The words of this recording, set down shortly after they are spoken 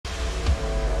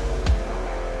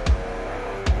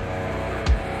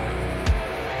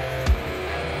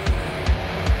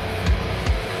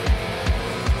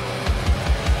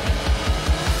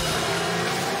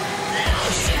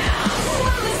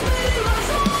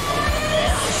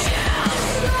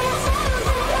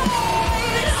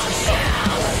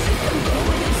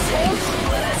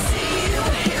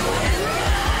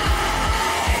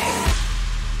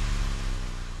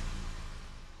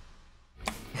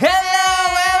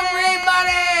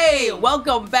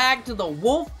Welcome back to the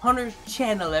Wolf HunterZ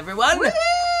channel, everyone. Woo!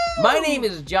 My name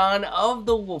is Jon of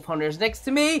the Wolf HunterZ. Next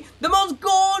to me, the most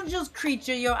gorgeous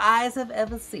creature your eyes have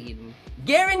ever seen.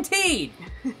 Guaranteed.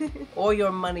 Or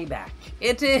your money back.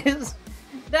 It is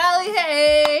Dolly.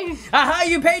 Hey! Aha,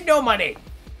 you paid no money,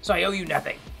 so I owe you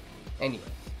nothing. Anyway,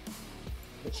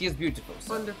 but she is beautiful.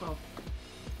 So. Wonderful.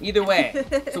 Either way,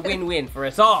 it's a win-win for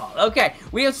us all. Okay,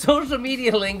 we have social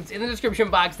media links in the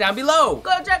description box down below. Go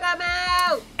check them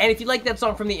out! And if you like that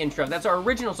song from the intro, that's our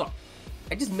original song.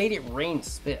 I just made it rain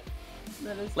spit.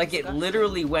 That is like disgusting. it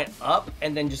literally went up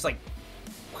and then just like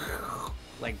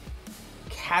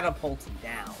catapulted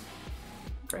down.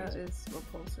 That Crazy. is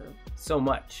repulsive. So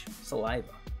much saliva.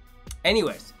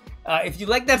 Anyways, if you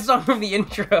like that song from the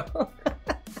intro,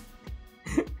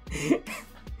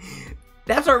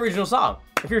 that's our original song.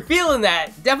 If you're feeling that,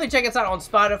 definitely check us out on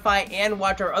Spotify and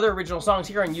watch our other original songs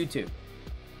here on YouTube.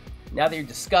 Now that you're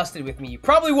disgusted with me, you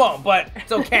probably won't, but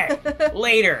it's okay.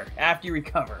 Later, after you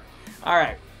recover. All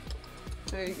right.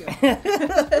 There you go.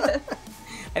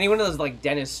 I need one of those like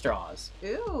dentist straws.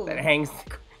 Ew. That hangs,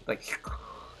 like,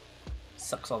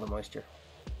 sucks all the moisture.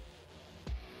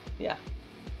 Yeah.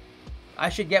 I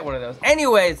should get one of those.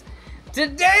 Anyways,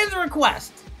 today's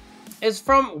request is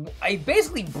from a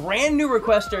basically brand new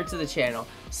requester to the channel.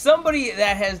 Somebody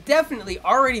that has definitely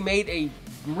already made a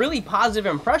really positive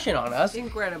impression on us.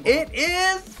 Incredible. It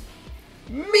is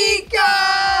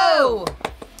Mikko!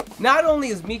 Not only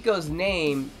is Mikko's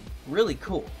name really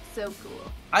cool. So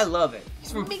cool. I love it.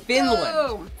 He's from Mikko!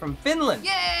 Finland. From Finland.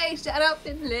 Yay! Shout out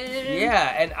Finland!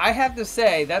 Yeah, and I have to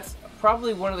say, that's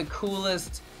probably one of the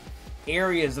coolest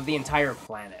areas of the entire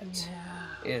planet.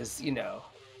 Yeah. Is, you know,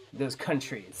 those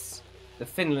countries. The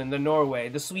Finland, the Norway,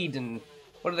 the Sweden.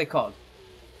 What are they called?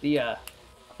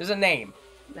 There's a name.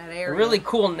 That A area. really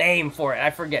cool name for it.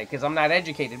 I forget because I'm not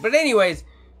educated. But anyways,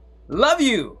 love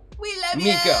you. We love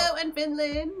Mikko. you and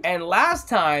Finland. And last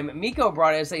time, Mikko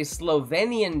brought us a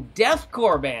Slovenian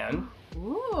deathcore band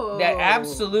Ooh. that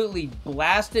absolutely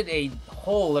blasted a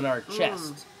hole in our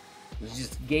chest. It was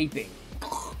just gaping.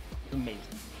 Amazing.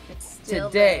 It's still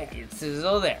Today, there. it's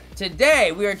still there.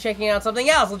 Today, we are checking out something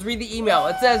else. Let's read the email.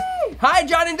 It says, "Hi,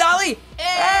 Jon and Dolly.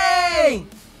 Hey!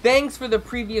 Thanks for the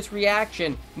previous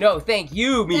reaction. No, thank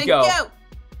you, Mikko. Thank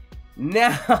you.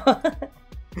 Now,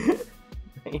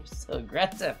 you're so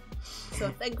aggressive.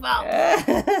 So thankful.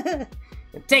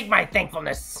 Take my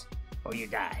thankfulness, or you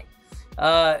die.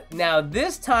 Now,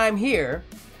 this time here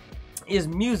is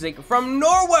music from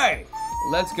Norway.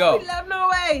 Let's go. We love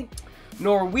Norway.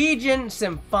 Norwegian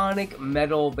symphonic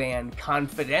metal band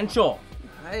Confidential.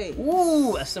 Nice.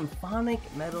 Ooh, a symphonic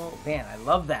metal band. I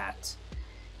love that.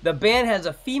 The band has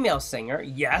a female singer,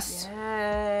 yes,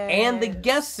 and the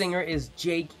guest singer is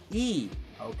Jake E.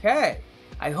 Okay.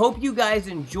 I hope you guys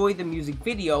enjoy the music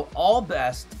video. All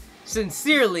best.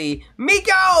 Sincerely,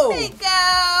 Mikko!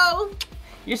 Mikko!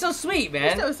 You're so sweet,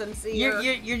 man. You're so sincere.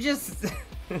 You're just...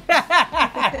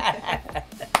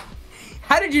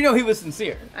 How did you know he was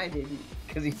sincere? I didn't.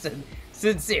 Because he said,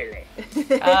 sincerely.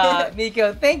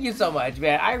 Mikko, thank you so much,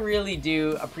 man. I really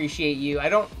do appreciate you. I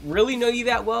don't really know you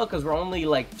that well because we're only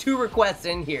like 2 requests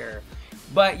in here.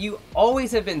 But you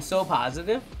always have been so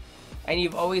positive. And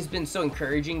you've always been so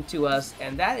encouraging to us.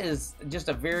 And that is just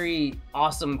a very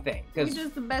awesome thing. You're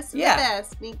just the best of yeah. the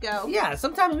best, Mikko. Yeah,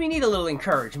 sometimes we need a little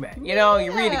encouragement. You know,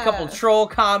 you read a couple Yeah. troll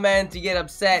comments, you get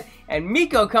upset, and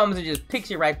Mikko comes and just picks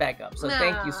you right back up. So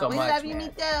thank you so we much, love you, man.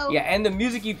 Mikko. Yeah, and the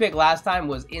music you picked last time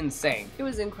was insane. It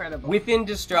was incredible. Within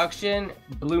Destruction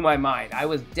blew my mind. I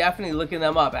was definitely looking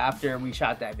them up after we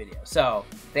shot that video. So,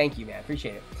 thank you, man.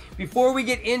 Appreciate it. Before we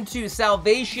get into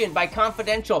Salvation by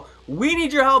Confidential, we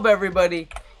need your help, everybody.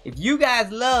 If you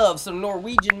guys love some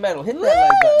Norwegian metal, hit that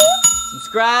like button.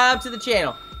 Subscribe to the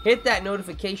channel. Hit that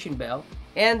notification bell.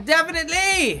 And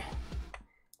definitely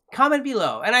comment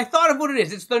below. And I thought of what it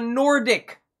is. It's the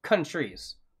Nordic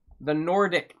countries. The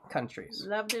Nordic countries.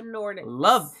 Love them Nordics.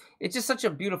 Love. It's just such a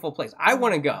beautiful place. I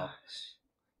want to go.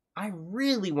 I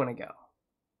really want to go.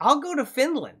 I'll go to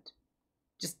Finland.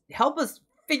 Just help us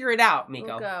figure it out, Mikko.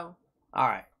 We'll go. All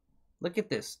right. Look at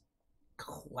this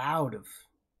cloud of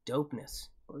dopeness.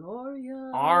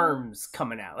 Glorious. Arms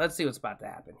coming out. Let's see what's about to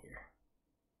happen here.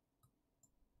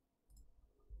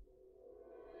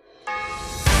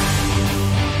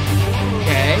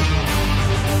 Okay.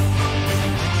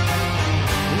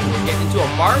 Ooh, we're getting into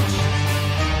a march.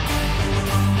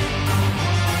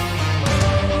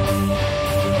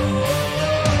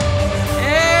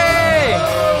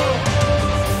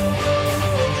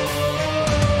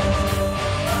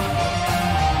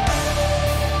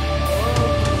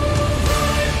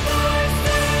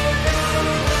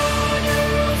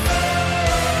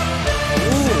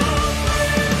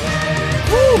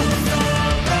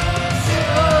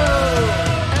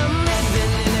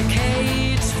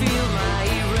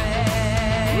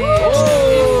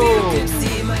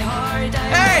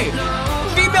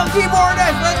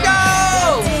 keyboardist. Let's go.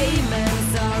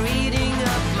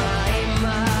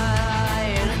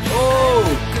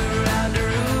 Oh.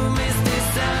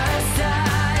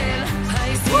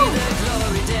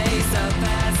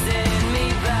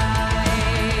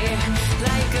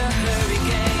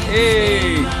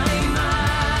 Hey.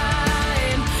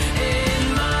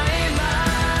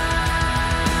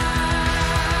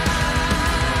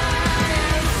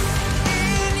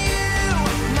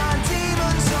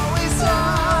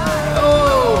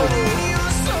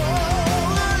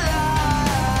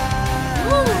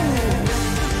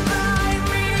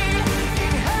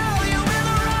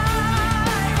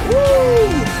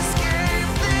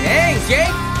 Dang,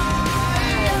 Jake!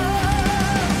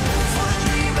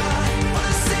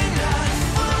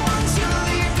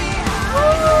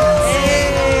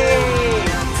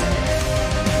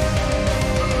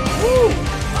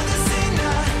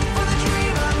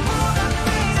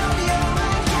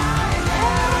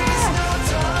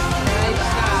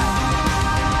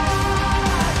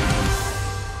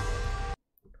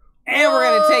 And we're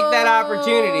gonna take that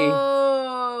opportunity.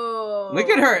 Look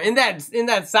at her in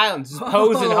that silence, just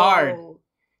posing hard.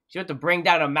 She had to bring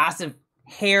down a massive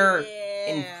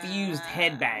hair-infused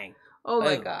headbang. Oh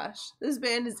my gosh. This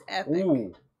band is epic.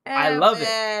 Ooh, I love it.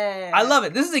 I love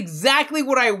it. This is exactly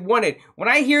what I wanted. When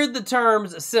I hear the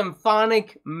terms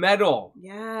symphonic metal,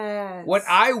 Yes. what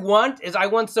I want is I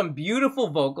want some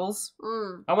beautiful vocals.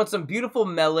 I want some beautiful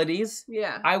melodies.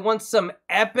 Yeah. I want some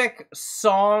epic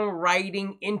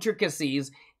songwriting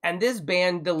intricacies, and this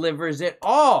band delivers it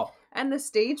all. And the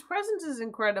stage presence is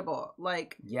incredible.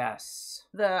 Like, yes.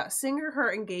 The singer,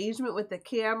 her engagement with the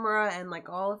camera and like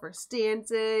all of her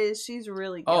stances, she's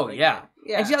really good. Oh, yeah.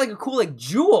 And she got like a cool like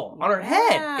jewel on her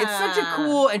head. It's such a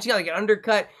cool, and she got like an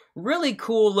undercut, really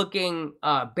cool looking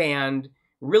band.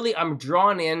 Really, I'm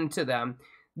drawn into them.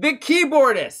 The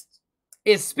keyboardist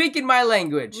is speaking my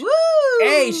language. Woo!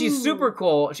 Hey, she's super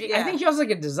cool. I think she has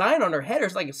like a design on her head or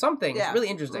like something. It's really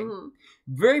interesting.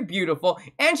 Very beautiful.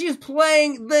 And she's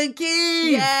playing the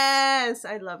keys. Yes,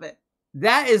 I love it.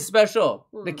 That is special.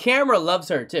 The camera loves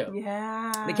her too.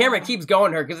 Yeah. The camera keeps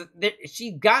going her because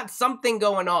she got something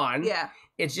going on. Yeah.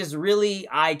 It's just really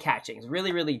eye-catching. It's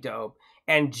really, really dope.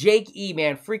 And Jake E,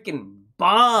 man, freaking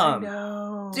bomb. I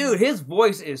know. Dude, his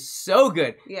voice is so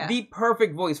good. Yeah. The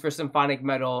perfect voice for symphonic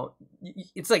metal.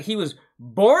 It's like he was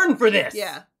born for this.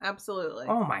 Yeah, absolutely.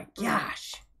 Oh my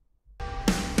gosh.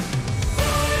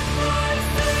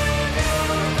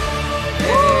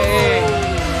 Hey.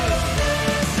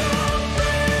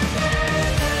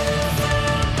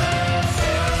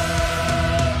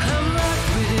 I'm locked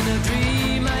within a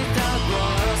dream I thought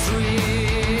was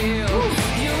real.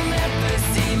 You'll never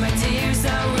see my tears, I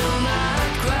will not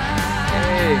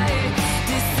cry.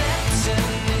 Deception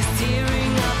is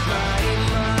tearing up my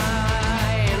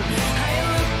mind. I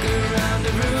look around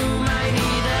the room, I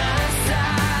need a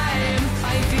sign.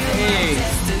 I feel my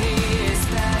destiny is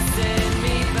passing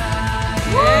me by.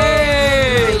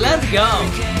 Hey, let's go.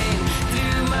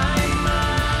 Through my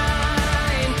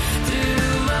mind,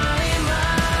 through my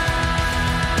mind.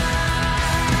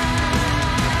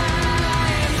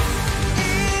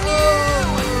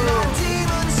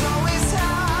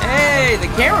 Hey, the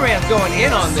cameraman's going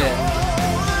in on this.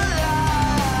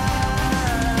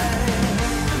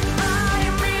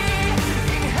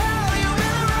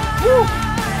 Woo.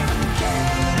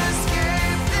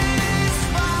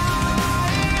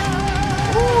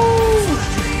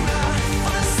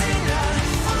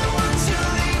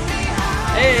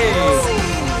 Hey,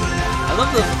 I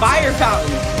love those fire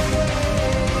fountains.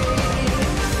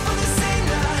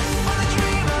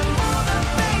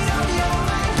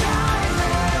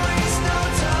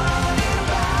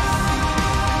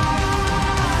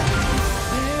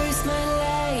 Where is my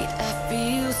light? I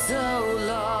feel so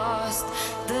lost.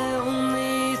 The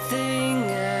only thing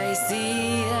I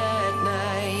see at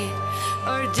night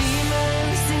are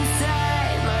demons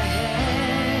inside my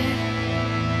head.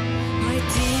 My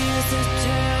tears are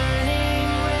turning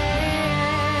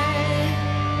red.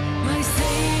 My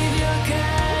savior,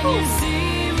 can you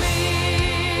see me?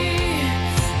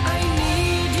 I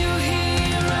need you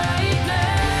here right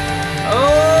now. Oh,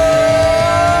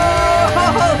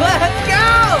 let's go!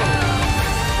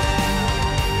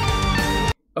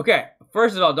 Okay,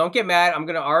 first of all, don't get mad. I'm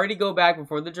gonna already go back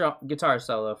before the guitar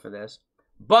solo for this,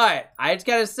 but I just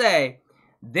gotta say,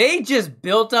 they just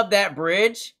built up that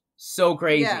bridge so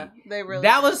crazy. Yeah, they really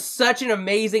That did. was such an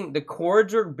amazing. The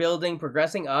chords are building,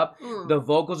 progressing up. The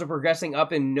vocals are progressing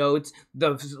up in notes.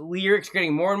 The lyrics are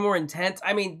getting more and more intense.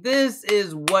 I mean, this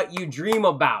is what you dream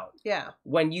about Yeah,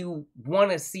 when you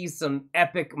want to see some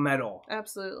epic metal.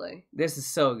 absolutely. This is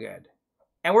so good.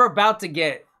 And we're about to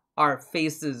get our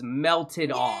faces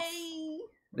melted off. Yay.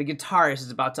 The guitarist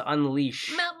is about to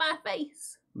unleash Melt my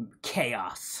face.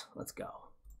 chaos. Let's go.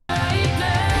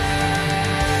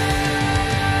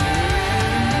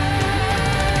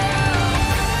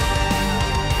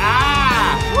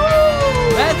 Ah!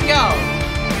 Woo! Let's go.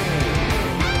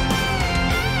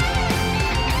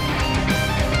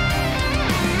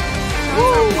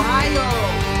 That's wild.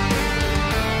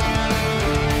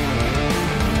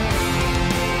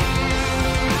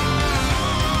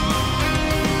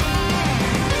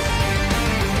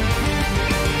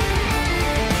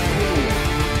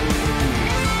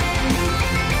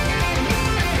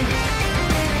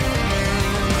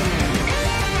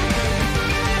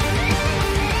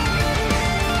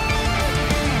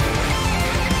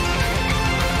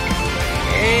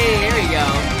 Hey, here we go.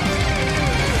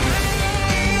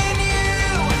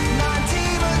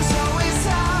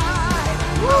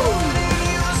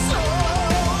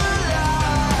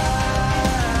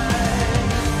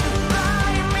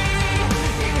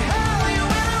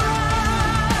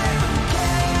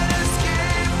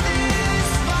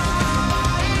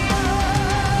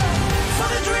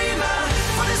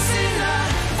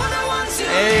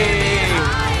 Hey.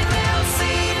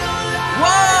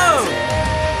 Whoa!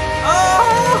 Oh!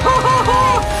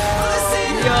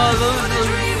 Yo, those are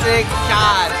some sick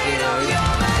shots, dude.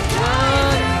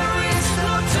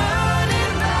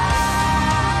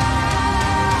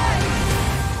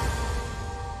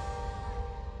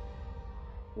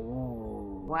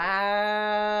 Ooh.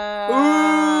 Wow.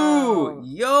 Ooh!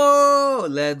 Yo!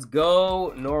 Let's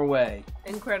go, Norway.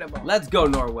 Incredible. Let's go,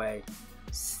 Norway.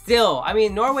 Still, I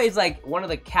mean, Norway's like one of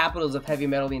the capitals of heavy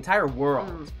metal in the entire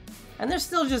world. And they're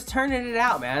still just turning it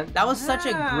out, man. That was such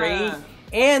a great...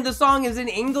 And the song is in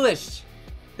English.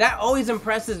 That always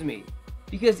impresses me.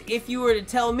 Because if you were to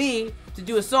tell me to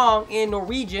do a song in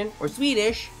Norwegian or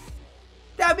Swedish,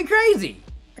 that'd be crazy.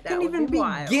 I couldn't even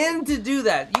begin to do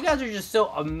that. You guys are just so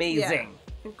amazing.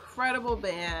 Yeah. Incredible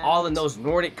band. All in those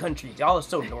Nordic countries. Y'all are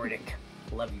so Nordic.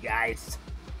 Love you guys.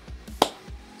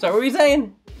 So what were you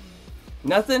saying?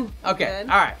 Nothing? Okay.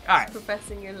 Good. Alright.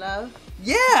 Professing your love.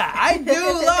 Yeah, I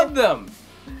do love them.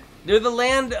 They're the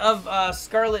land of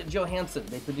Scarlett Johansson.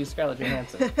 They produce Scarlett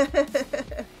Johansson.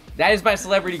 That is my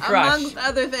celebrity crush. Amongst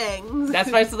other things.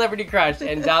 That's my celebrity crush,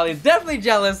 and Dolly's definitely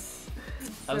jealous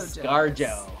of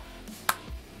ScarJo.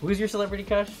 Who's your celebrity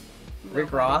crush? Nobody.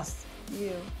 Rick Ross?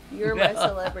 You're my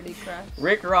celebrity crush.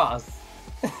 Rick Ross.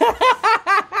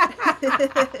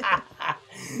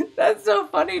 That's so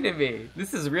funny to me.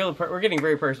 This is real. We're getting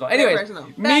very personal. Anyways,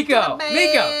 Miko,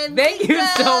 thank you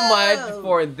so much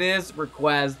for this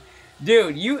request.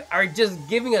 Dude, you are just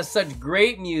giving us such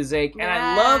great music, and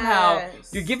I love how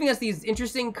you're giving us these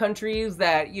interesting countries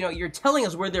that, you know, you're telling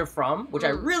us where they're from, which I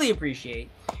really appreciate.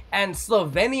 And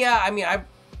Slovenia, I mean,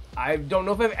 I don't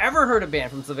know if I've ever heard a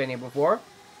band from Slovenia before.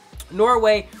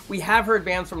 Norway, we have heard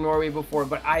bands from Norway before,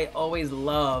 but I always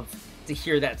love to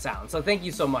hear that sound. So thank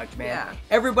you so much, man. Yeah.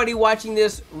 Everybody watching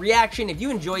this reaction, if you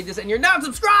enjoyed this and you're not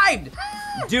subscribed,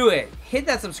 do it. Hit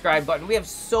that subscribe button. We have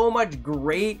so much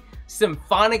great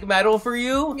symphonic metal for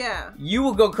you. Yeah. You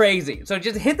will go crazy. So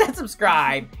just hit that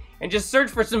subscribe and just search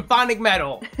for symphonic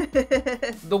metal,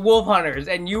 the Wolf HunterZ,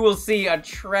 and you will see a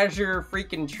treasure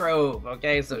freaking trove,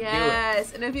 okay? So do it.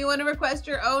 Yes, and if you want to request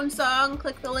your own song,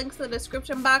 click the links in the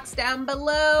description box down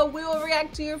below. We will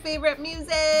react to your favorite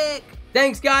music.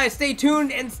 Thanks, guys. Stay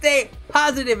tuned and stay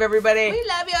positive, everybody. We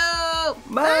love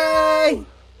you. Bye.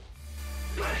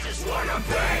 I just wanna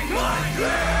bang my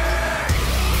head.